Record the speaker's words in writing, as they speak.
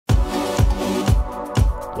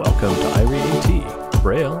Welcome to Irie AT,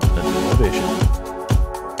 Braille and Innovation.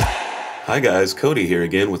 Hi guys, Cody here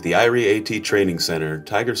again with the Irie AT Training Center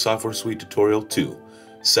Tiger Software Suite Tutorial 2,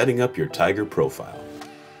 Setting Up Your Tiger Profile.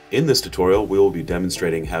 In this tutorial, we will be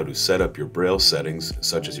demonstrating how to set up your Braille settings,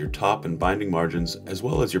 such as your top and binding margins, as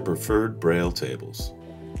well as your preferred Braille tables.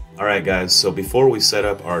 Alright guys, so before we set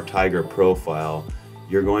up our Tiger profile,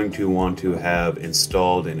 you're going to want to have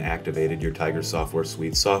installed and activated your Tiger Software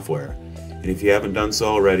Suite software. And if you haven't done so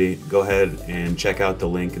already, go ahead and check out the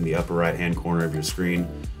link in the upper right hand corner of your screen,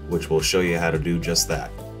 which will show you how to do just that.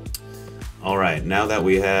 Alright, now that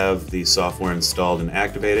we have the software installed and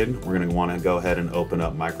activated, we're going to want to go ahead and open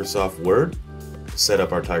up Microsoft Word to set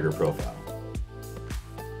up our Tiger profile.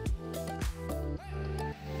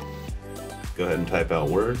 Go ahead and type out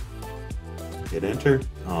Word, hit enter.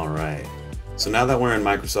 Alright, so now that we're in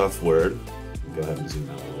Microsoft Word, go ahead and zoom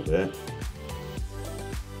out a little bit.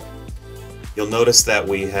 You'll notice that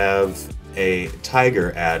we have a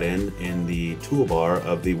Tiger add-in in the toolbar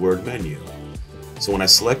of the Word menu. So when I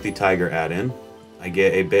select the Tiger add-in, I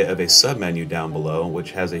get a bit of a submenu down below,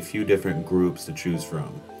 which has a few different groups to choose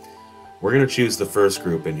from. We're going to choose the first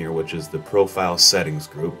group in here, which is the Profile Settings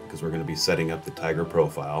group, because we're going to be setting up the Tiger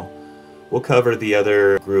profile. We'll cover the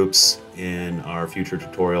other groups in our future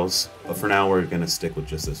tutorials, but for now we're going to stick with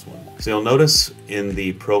just this one. So you'll notice in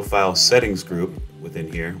the Profile Settings group within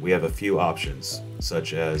here, we have a few options,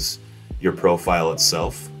 such as your profile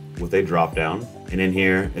itself with a drop-down, and in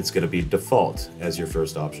here it's going to be default as your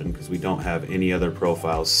first option because we don't have any other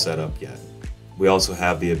profiles set up yet. We also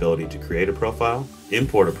have the ability to create a profile,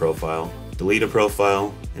 import a profile, delete a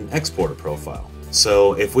profile, and export a profile.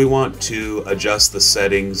 So if we want to adjust the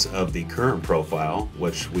settings of the current profile,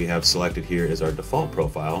 which we have selected here is our default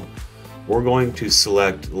profile, we're going to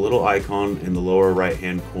select the little icon in the lower right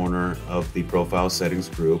hand corner of the Profile Settings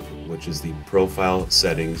group, which is the Profile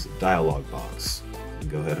Settings dialog box.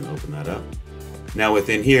 Go ahead and open that up. Now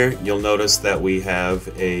within here, you'll notice that we have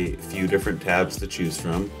a few different tabs to choose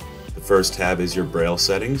from. The first tab is your Braille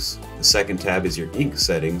settings, the second tab is your ink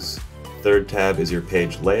settings, third tab is your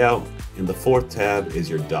page layout, and the fourth tab is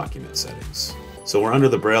your document settings. So we're under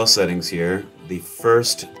the Braille settings here. The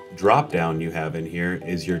first drop down you have in here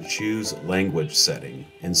is your choose language setting.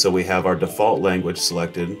 And so we have our default language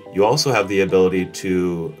selected. You also have the ability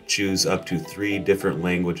to choose up to 3 different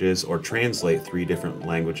languages or translate 3 different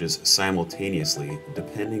languages simultaneously,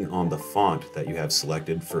 depending on the font that you have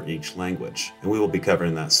selected for each language. And we will be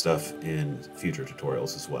covering that stuff in future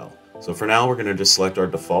tutorials as well. So for now, we're going to just select our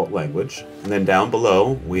default language. And then down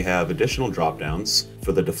below, we have additional drop-downs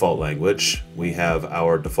for the default language. We have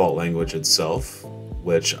our default language itself,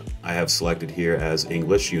 which I have selected here as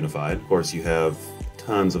English Unified. Of course, you have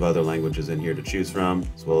tons of other languages in here to choose from,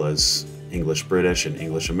 as well as English British and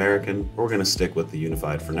English American. We're going to stick with the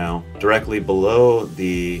Unified for now. Directly below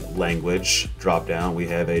the language drop-down, we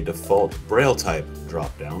have a default Braille type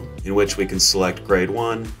drop-down, in which we can select Grade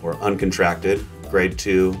 1 or uncontracted, Grade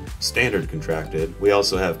 2, Standard Contracted. We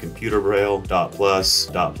also have Computer Braille, Dot Plus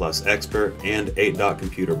Expert, and 8-dot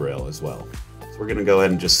Computer Braille as well. So we're going to go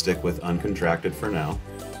ahead and just stick with uncontracted for now.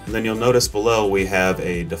 And then you'll notice below we have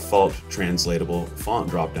a default translatable font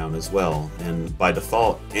drop-down as well. And by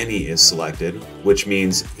default, any is selected, which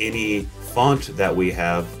means any font that we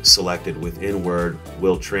have selected within Word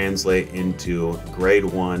will translate into Grade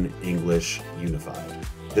 1 English Unified.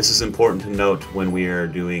 This is important to note when we are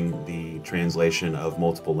doing the translation of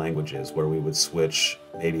multiple languages, where we would switch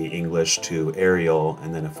maybe English to Arial,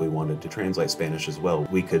 and then if we wanted to translate Spanish as well,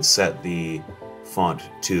 we could set the font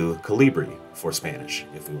to Calibri for Spanish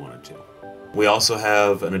if we wanted to. We also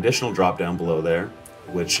have an additional drop-down below there,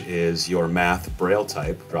 which is your Math Braille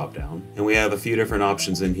type drop-down. And we have a few different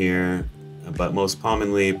options in here, but most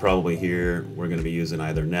commonly probably here we're going to be using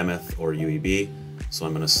either Nemeth or UEB. So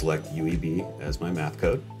I'm going to select UEB as my math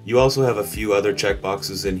code. You also have a few other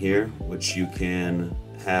checkboxes in here, which you can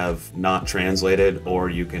have not translated or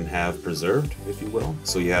you can have preserved, if you will.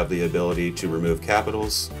 So you have the ability to remove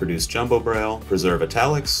capitals, produce jumbo braille, preserve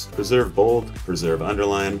italics, preserve bold, preserve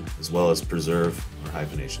underline, as well as preserve our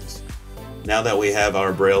hyphenations. Now that we have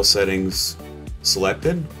our Braille settings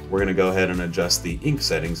selected, we're going to go ahead and adjust the ink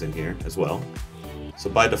settings in here as well. So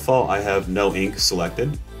by default, I have no ink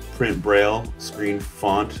selected. Print Braille, screen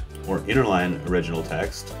font, or innerline original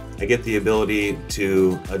text. I get the ability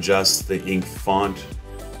to adjust the ink font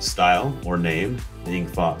style or name, the ink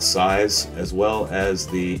font size, as well as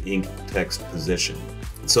the ink text position.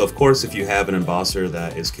 So of course, if you have an embosser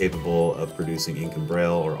that is capable of producing ink and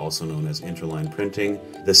Braille, or also known as interline printing,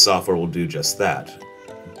 this software will do just that.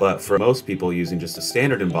 But for most people using just a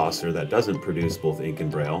standard embosser that doesn't produce both ink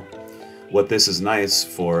and Braille, What this is nice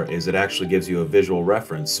for is it actually gives you a visual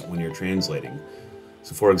reference when you're translating.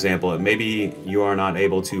 So for example, maybe you are not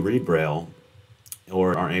able to read Braille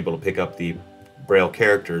or aren't able to pick up the Braille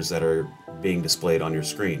characters that are being displayed on your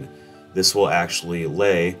screen. This will actually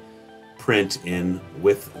lay print in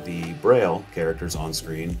with the Braille characters on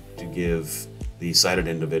screen to give the sighted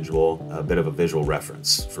individual a bit of a visual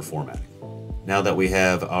reference for formatting. Now that we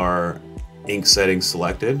have our ink settings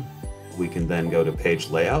selected, we can then go to page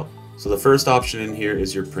layout. So the first option in here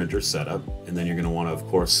is your printer setup, and then you're going to want to, of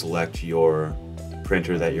course, select your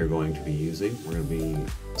printer that you're going to be using. We're going to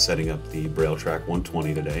be setting up the Braille Track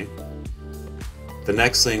 120 today. The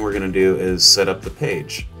next thing we're going to do is set up the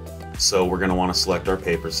page. So we're going to want to select our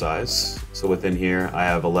paper size. So within here I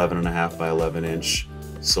have 11.5 by 11 inch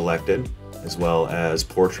selected, as well as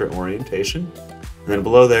portrait orientation. And then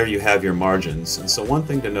below there you have your margins. And so one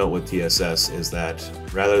thing to note with TSS is that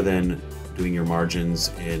rather than doing your margins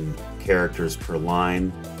in characters per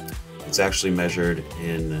line, it's actually measured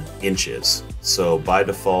in inches. So by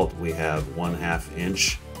default we have 1/2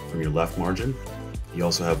 inch from your left margin. You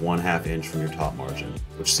also have 1/2 inch from your top margin,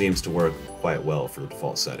 which seems to work quite well for the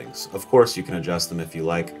default settings. Of course, you can adjust them if you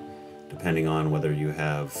like, depending on whether you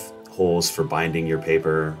have holes for binding your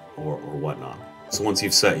paper or whatnot. So once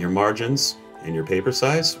you've set your margins and your paper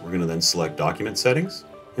size, we're going to then select document settings.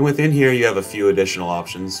 And within here, you have a few additional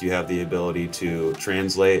options. You have the ability to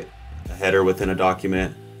translate a header within a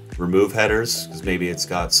document, remove headers, because maybe it's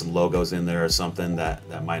got some logos in there or something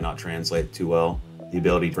that might not translate too well. The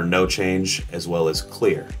ability for no change, as well as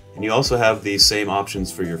clear. And you also have the same options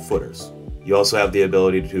for your footers. You also have the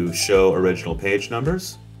ability to show original page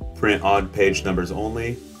numbers, print odd page numbers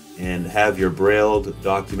only, and have your brailled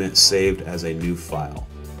document saved as a new file.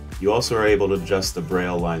 You also are able to adjust the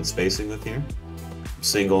Braille line spacing with here,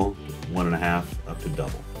 single, 1.5, up to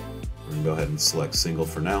double. We're gonna go ahead and select single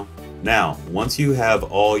for now. Now, once you have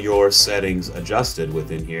all your settings adjusted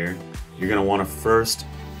within here, you're gonna wanna first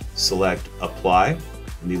select Apply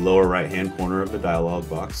in the lower right hand corner of the dialog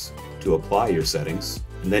box to apply your settings,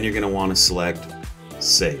 and then you're going to want to select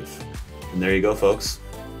Save. And there you go, folks.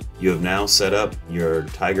 You have now set up your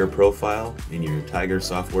Tiger profile in your Tiger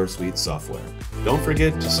Software Suite software. Don't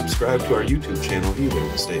forget to subscribe to our YouTube channel either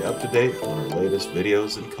to stay up to date on our latest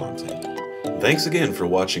videos and content. Thanks again for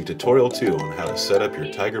watching Tutorial 2 on how to set up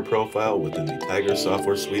your Tiger profile within the Tiger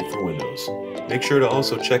Software Suite for Windows. Make sure to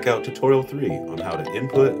also check out Tutorial 3 on how to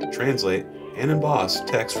input, translate, and emboss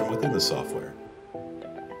text from within the software.